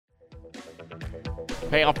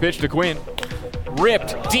Payoff pitch to Quinn.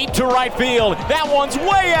 Ripped deep to right field. That one's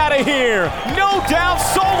way out of here. No doubt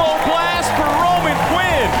solo blast for Roman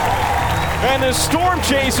Quinn. And the Storm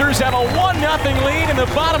Chasers have a 1-0 lead in the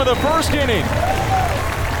bottom of the first inning.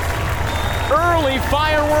 Early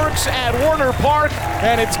fireworks at Warner Park,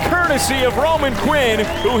 and it's courtesy of Roman Quinn,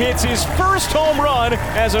 who hits his first home run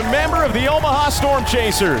as a member of the Omaha Storm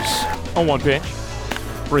Chasers. On one pitch,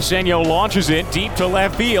 Briseño launches it deep to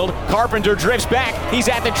left field. Carpenter drifts back. He's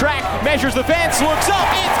at the track, measures the fence, looks up,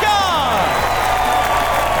 it's gone!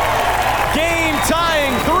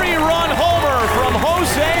 Game-tying 3-run homer from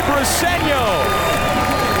Jose Briseño.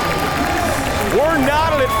 We're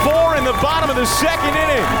knotted at 4 in the bottom of the second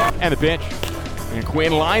inning. And the pitch. And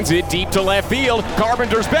Quinn lines it deep to left field.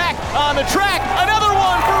 Carpenter's back on the track. Another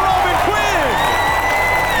one for Roman Quinn.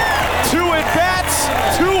 2 at-bats,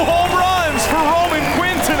 2 home runs for Roman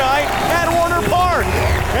Quinn tonight at Warner Park.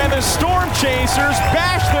 And the Storm Chasers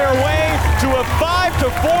bash their way to a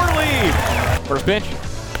 5-4 lead. First pitch.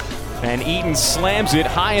 And Eaton slams it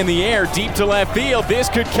high in the air, deep to left field. This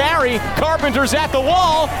could carry. Carpenter's at the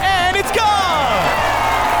wall, and it's gone!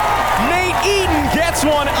 Nate Eaton gets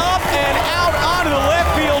one up and out onto the left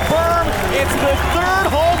field berm. It's the 3rd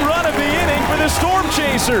home run of the inning for the Storm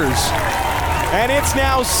Chasers. And it's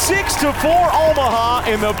now 6-4 Omaha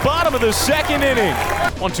in the bottom of the second inning.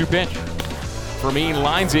 1-2 pitch. Fermin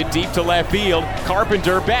lines it deep to left field.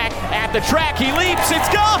 Carpenter back at the track. He leaps. It's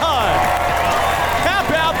gone! How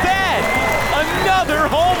about that? Another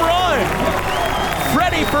home run.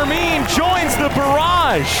 Freddie Fermin joins the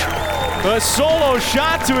barrage. A solo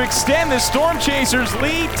shot to extend the Storm Chasers'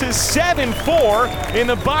 lead to 7-4 in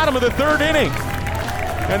the bottom of the 3rd inning.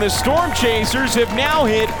 And the Storm Chasers have now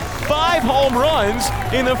hit 5 home runs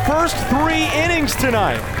in the first 3 innings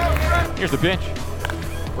tonight. Here's the pitch.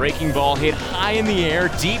 Breaking ball hit high in the air,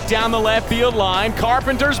 deep down the left field line.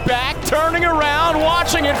 Carpenter's back, turning around,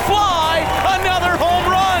 watching it fly. Another home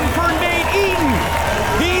run for Nate Eaton.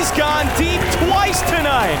 He's gone deep twice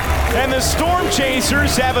tonight. And the Storm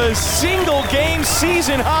Chasers have a single-game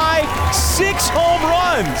season high 6 home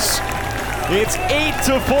runs. It's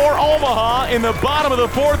 8-4 Omaha in the bottom of the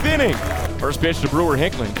 4th inning. First pitch to Brewer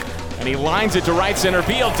Hickling. And he lines it to right center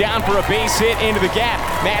field, down for a base hit into the gap.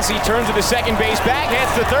 Massey turns to the second base back, heads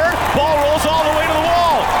to third. Ball rolls all the way to the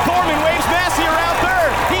wall. Thorman waves Massey around third.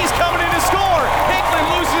 He's coming in to score. Hickling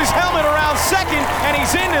loses his helmet around second, and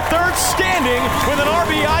he's into third standing with an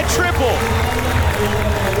RBI triple.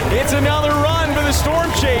 It's another run for the Storm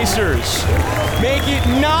Chasers. Make it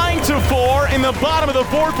 9-4 in the bottom of the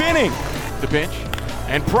 4th inning. The pitch.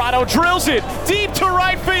 And Prado drills it deep to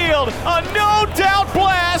right field. A no-doubt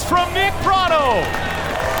blast from Nick Prado.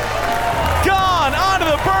 Gone onto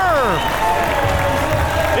the berm.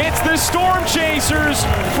 It's the Storm Chasers'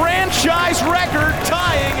 franchise record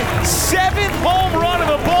tying 7th home run of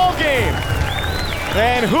the ball game.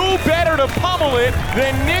 And who better to pummel it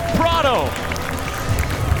than Nick Prado?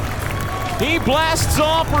 He blasts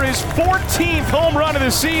off for his 14th home run of the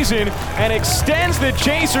season and extends the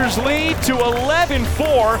Chasers' lead to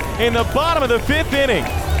 11-4 in the bottom of the 5th inning.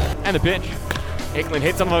 And the pitch. Hickling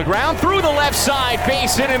hits on the ground through the left side,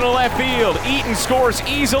 base hit into left field. Eaton scores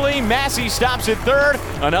easily. Massey stops at third.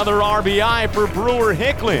 Another RBI for Brewer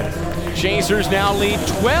Hickling. Chasers now lead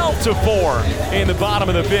 12-4 in the bottom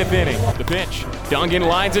of the 5th inning. The pitch. Dungan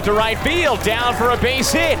lines it to right field, down for a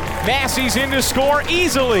base hit. Massey's in to score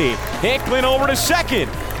easily. Hickling over to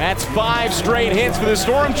second. That's 5 straight hits for the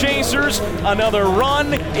Storm Chasers. Another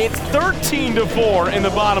run. It's 13-4 in the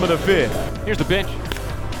bottom of the 5th. Here's the pitch.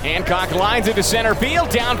 Hancock lines it to center field,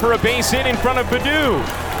 down for a base hit in front of Baddoo.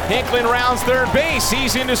 Hickling rounds third base.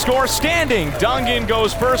 He's in to score standing. Dungan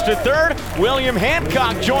goes first to third. William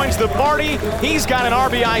Hancock joins the party. He's got an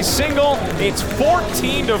RBI single. It's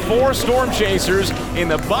 14-4 Storm Chasers in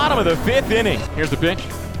the bottom of the 5th inning. Here's the pitch.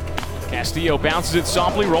 Castillo bounces it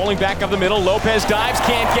softly, rolling back up the middle. Lopez dives,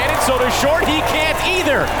 can't get it, so to short, he can't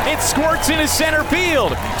either. It squirts into center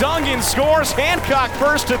field. Dungan scores, Hancock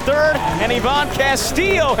first to third, and Ivan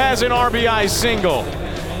Castillo has an RBI single.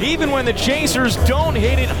 Even when the Chasers don't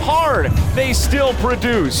hit it hard, they still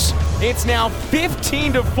produce. It's now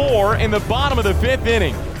 15-4 in the bottom of the 5th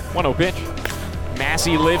inning. 1-0 pitch.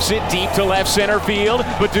 Massey lifts it deep to left center field.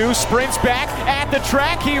 Baddoo sprints back at the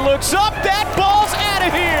track. He looks up. That ball's out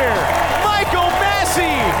of here. Michael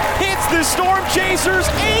Massey hits the Storm Chasers'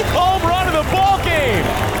 8th home run of the ball game.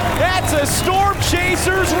 That's a Storm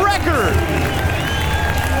Chasers record.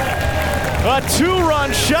 A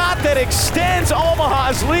 2-run shot that extends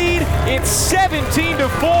Omaha's lead. It's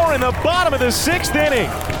 17-4 in the bottom of the 6th inning.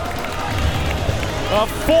 A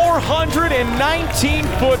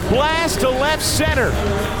 419-foot blast to left center.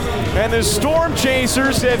 And the Storm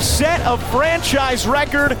Chasers have set a franchise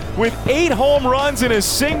record with 8 home runs in a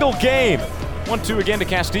single game. 1-2 again to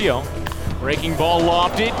Castillo. Breaking ball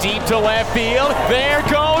lofted deep to left field. There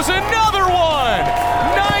goes another one!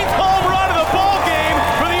 9th home run of the ball game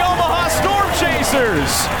for the Omaha Storm Chasers.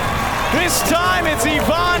 This time it's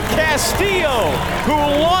Ivan Castillo who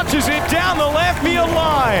launches it down the left field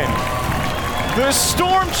line. The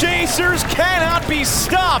Storm Chasers cannot be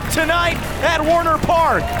stopped tonight at Werner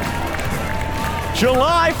Park.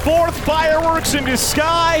 July 4th, fireworks in the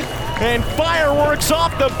sky and fireworks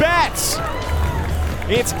off the bats.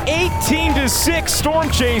 It's 18-6 Storm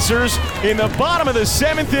Chasers in the bottom of the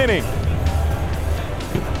 7th inning.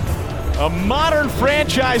 A modern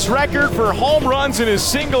franchise record for home runs in a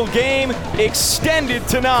single game extended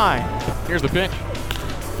to 9. Here's the pitch.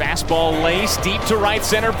 Fastball laced deep to right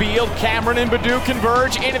center field. Cameron and Baddoo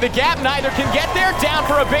converge into the gap. Neither can get there. Down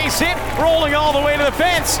for a base hit. Rolling all the way to the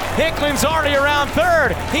fence. Hicklin's already around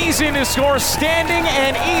third. He's in to score standing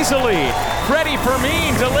and easily. Freddie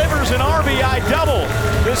Fermin delivers an RBI double.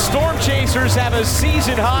 The Storm Chasers have a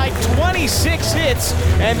season-high 26 hits,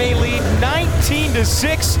 and they lead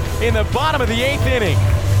 19-6 in the bottom of the 8th inning.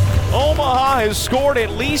 Omaha has scored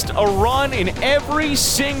at least a run in every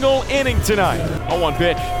single inning tonight. 0-1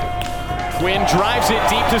 pitch. Quinn drives it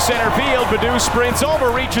deep to center field. Baddoo sprints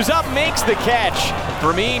over, reaches up, makes the catch.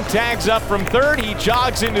 Fermin tags up from third. He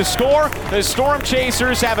jogs in to score. The Storm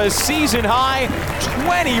Chasers have a season-high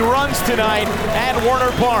 20 runs tonight at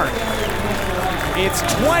Werner Park. It's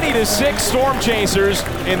 20-6 Storm Chasers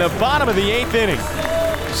in the bottom of the 8th inning.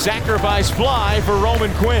 Sacrifice fly for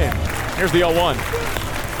Roman Quinn. Here's the 0-1.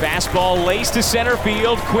 Fastball laced to center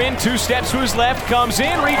field. Quinn 2 steps to his left, comes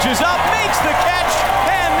in, reaches up, makes the catch,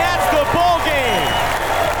 and that's the ball game.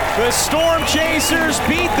 The Storm Chasers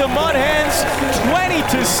beat the Mud Hens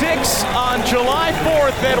 20-6 on July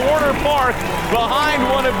 4th at Werner Park behind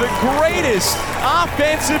one of the greatest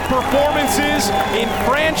offensive performances in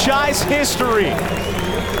franchise history.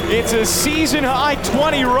 It's a season-high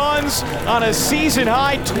 20 runs on a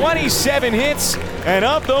season-high 27 hits, and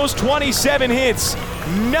of those 27 hits,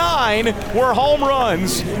 9 were home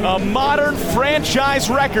runs, a modern franchise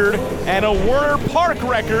record and a Werner Park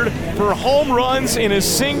record for home runs in a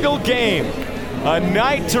single game. A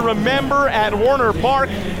night to remember at Werner Park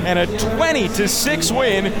and a 20-6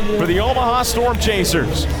 win for the Omaha Storm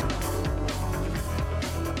Chasers.